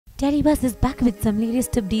Telebuzz is back with some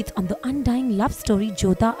latest updates on the undying love story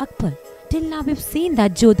Jodha Akbar. Till now we've seen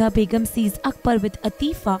that Jodha Begum sees Akbar with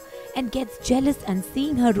Atifa and gets jealous, and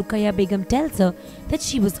seeing her Ruqayya Begum tells her that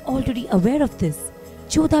she was already aware of this.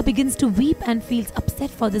 Jodha begins to weep and feels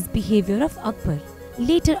upset for this behavior of Akbar.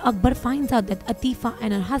 Later, Akbar finds out that Atifa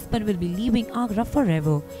and her husband will be leaving Agra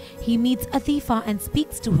forever. He meets Atifa and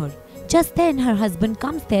speaks to her. Just then, her husband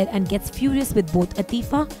comes there and gets furious with both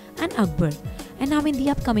Atifa and Akbar. And now in the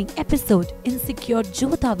upcoming episode, insecure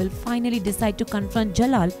Jodha will finally decide to confront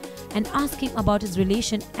Jalal and ask him about his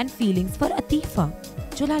relation and feelings for Atifa.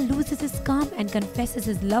 Jalal loses his calm and confesses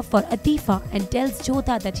his love for Atifa and tells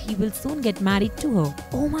Jodha that he will soon get married to her.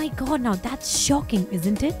 Oh my god, now that's shocking,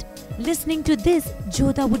 isn't it? Listening to this,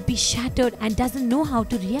 Jodha would be shattered and doesn't know how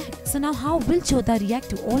to react. So now how will Jodha react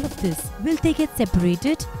to all of this? Will they get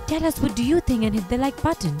separated? Tell us what do you think and hit the like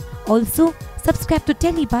button. Also, subscribe to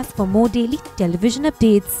Telebuzz for more daily television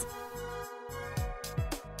updates.